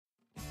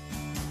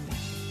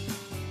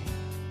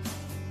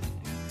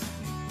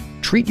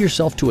Treat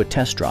yourself to a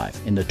test drive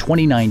in the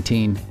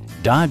 2019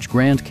 Dodge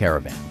Grand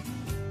Caravan.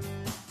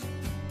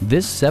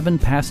 This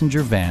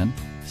 7-passenger van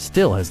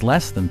still has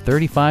less than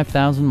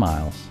 35,000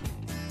 miles.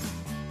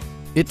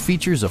 It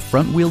features a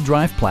front-wheel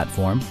drive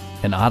platform,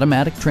 an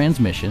automatic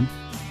transmission,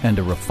 and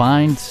a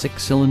refined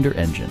 6-cylinder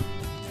engine.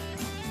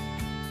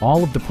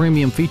 All of the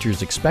premium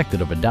features expected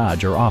of a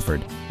Dodge are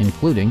offered,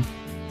 including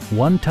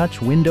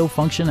one-touch window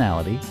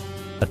functionality,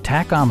 a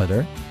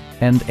tachometer,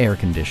 and air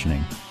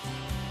conditioning.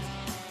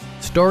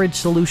 Storage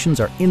solutions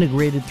are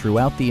integrated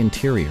throughout the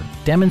interior,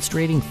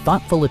 demonstrating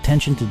thoughtful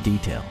attention to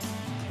detail.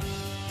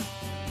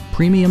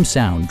 Premium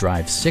sound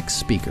drives 6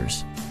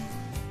 speakers,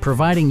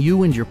 providing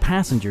you and your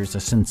passengers a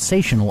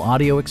sensational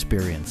audio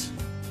experience.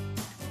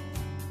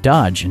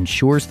 Dodge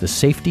ensures the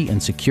safety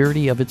and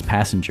security of its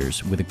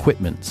passengers with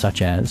equipment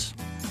such as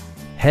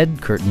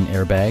head curtain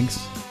airbags,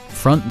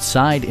 front and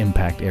side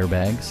impact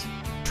airbags,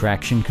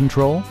 traction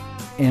control,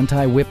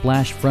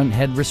 anti-whiplash front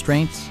head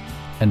restraints,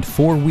 and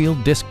 4-wheel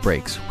disc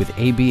brakes with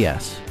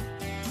ABS.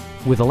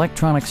 With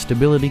electronic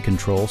stability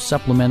control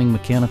supplementing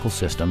mechanical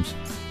systems,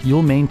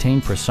 you'll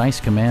maintain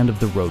precise command of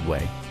the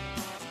roadway.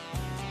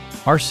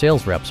 Our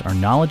sales reps are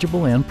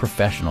knowledgeable and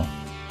professional.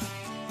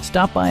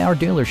 Stop by our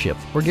dealership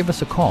or give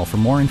us a call for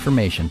more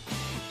information.